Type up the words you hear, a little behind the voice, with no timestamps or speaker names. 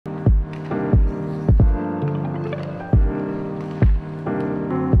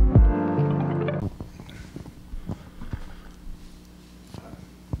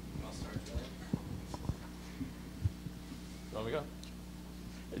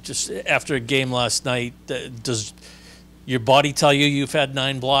just after a game last night, does your body tell you you've had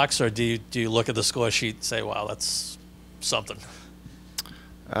 9 blocks, or do you look at the score sheet and say, wow, that's something?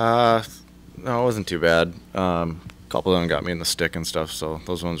 No, it wasn't too bad. A couple of them got me in the stick and stuff, so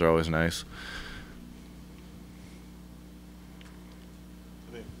those ones are always nice.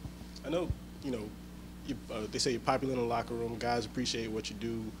 I know, they say you're popular in the locker room. Guys appreciate what you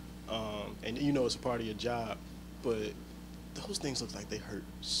do, and it's a part of your job. But those things look like they hurt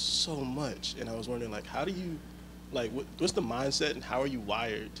so much. And I was wondering, like, how do you, like, what's the mindset, and how are you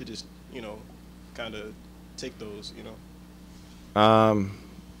wired to just, kind of take those, I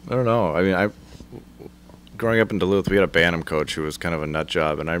don't know. I mean, growing up in Duluth, we had a Bantam coach who was kind of a nut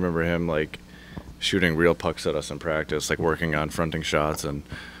job, and I remember him like shooting real pucks at us in practice, like working on fronting shots, and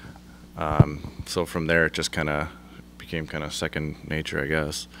so from there it just kind of became kind of second nature, I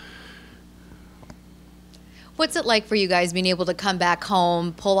guess. What's it like for you guys being able to come back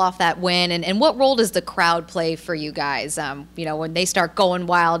home, pull off that win, and what role does the crowd play for you guys? When they start going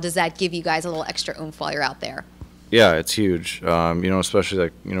wild, does that give you guys a little extra oomph while you're out there? Yeah, it's huge. Especially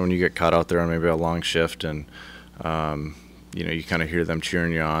like when you get caught out there on maybe a long shift, and you kind of hear them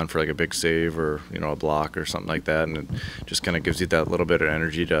cheering you on for like a big save or a block or something like that, and it just kind of gives you that little bit of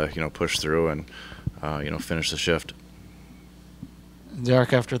energy to push through and finish the shift.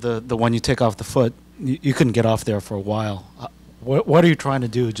 Derek, after the one you take off the foot, you couldn't get off there for a while. What are you trying to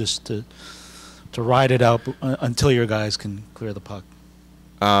do just to ride it out until your guys can clear the puck?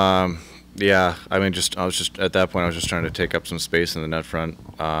 Yeah, I mean, I was just at that point, I was just trying to take up some space in the net front.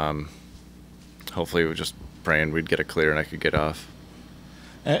 Hopefully, we were just praying we'd get it clear and I could get off.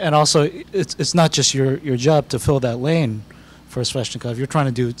 And also, it's not just your job to fill that lane for Sveshnikov. You're trying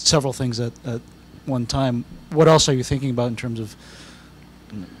to do several things at one time. What else are you thinking about in terms of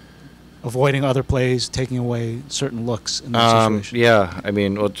avoiding other plays, taking away certain looks in that situation? Yeah, I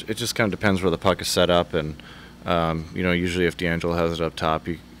mean, well, it just kind of depends where the puck is set up, and usually if D'Angelo has it up top,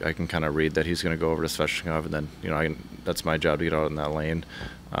 I can kind of read that he's going to go over to Sveshnikov, and then that's my job to get out in that lane.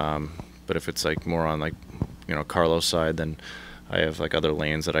 But if it's like more on like Carlos' side, then I have like other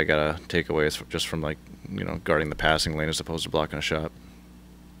lanes that I gotta take away just from like guarding the passing lane as opposed to blocking a shot.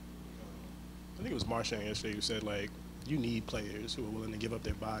 I think it was Marchand yesterday who said, like, you need players who are willing to give up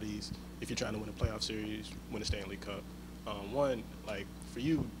their bodies if you're trying to win a playoff series, win a Stanley Cup. One, like, for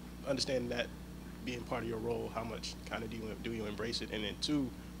you, understanding that being part of your role, how much kind of do you embrace it? And then two,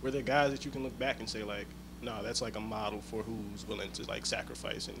 were there guys that you can look back and say, like, no, that's like a model for who's willing to like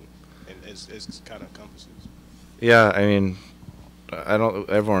sacrifice and as kind of compasses? Yeah, I mean,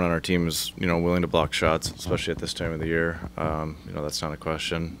 everyone on our team is willing to block shots, especially at this time of the year. That's not a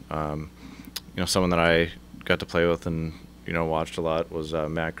question. Someone that I got to play with and watched a lot was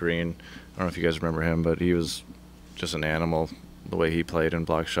Matt Green. I don't know if you guys remember him, but he was just an animal the way he played and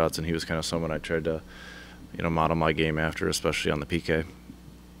blocked shots, and he was kind of someone I tried to model my game after, especially on the PK.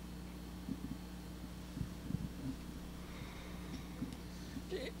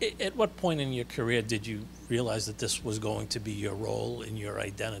 At what point in your career did you realize that this was going to be your role and your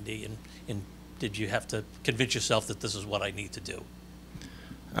identity, and did you have to convince yourself that this is what I need to do?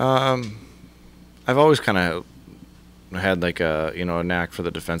 I've always kind of had like a knack for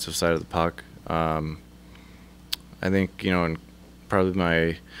the defensive side of the puck. I think in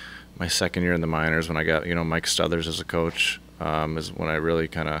probably my second year in the minors, when I got Mike Stothers as a coach, is when I really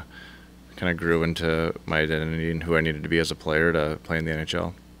kind of grew into my identity and who I needed to be as a player to play in the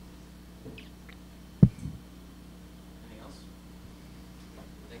NHL. Anything else?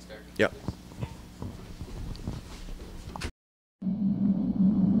 Thanks, Derek. Yep.